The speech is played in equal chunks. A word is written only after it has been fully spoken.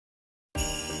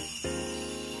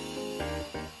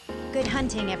Good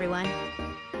hunting, everyone.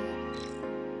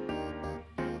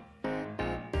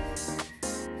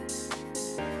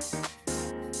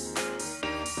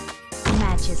 The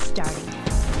match is starting.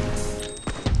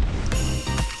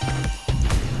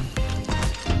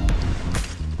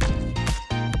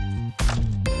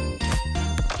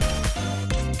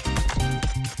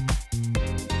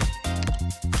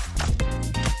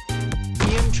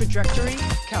 Trajectory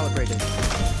calibrated.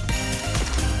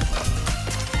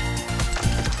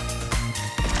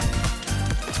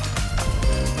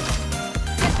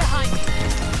 Get behind me.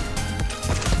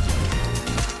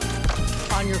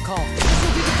 On your call. This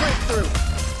will be the breakthrough.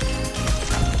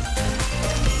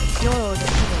 Your order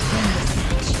to win this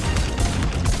match.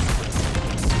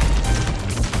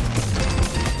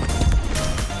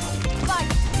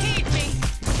 Fight! Heed me!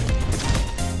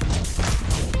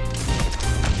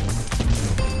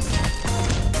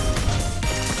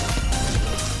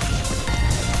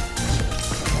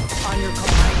 On your call.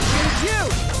 I choose you!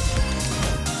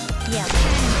 Yeah,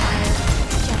 cannon fire.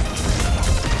 Just the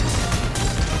first step.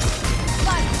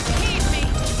 Fight! Heed me!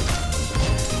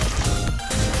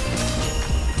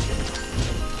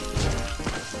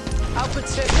 Output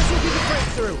state. This will be the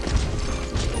breakthrough.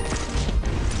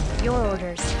 Your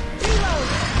orders. Reload!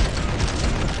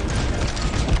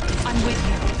 I'm with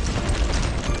you.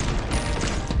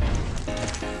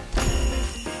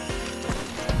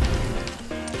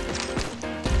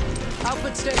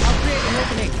 Output state. I'll create an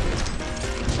opening.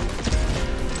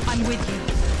 I'm with you.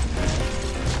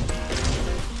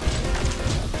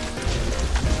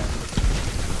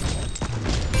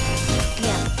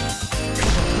 Yeah.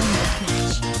 Could win this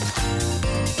match.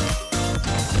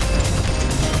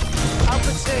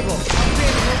 Output stable. I'll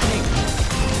create an opening.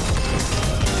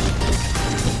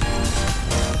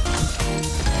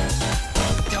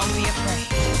 Don't be afraid.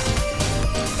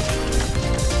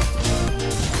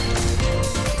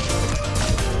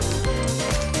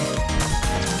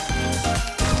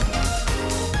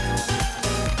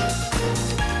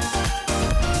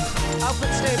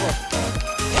 Output stable.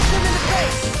 Hit them in the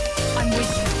face! I'm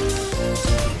with you.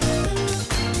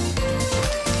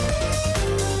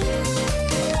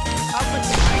 Output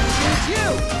stable. I choose you!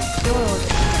 Your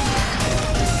orders.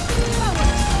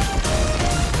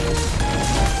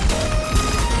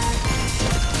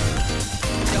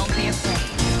 Don't be afraid.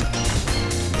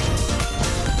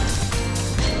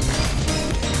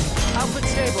 Output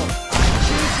stable. I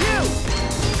choose you!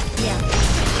 Yeah.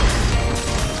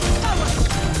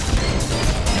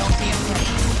 Don't be afraid.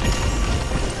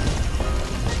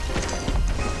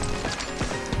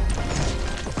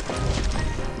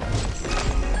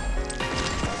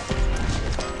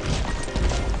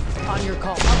 On your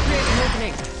call. I'll create an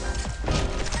opening.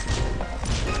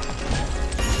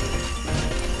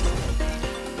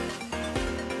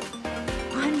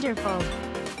 Wonderful.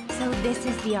 So this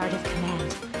is the art of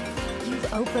command.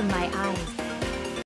 You've opened my eyes.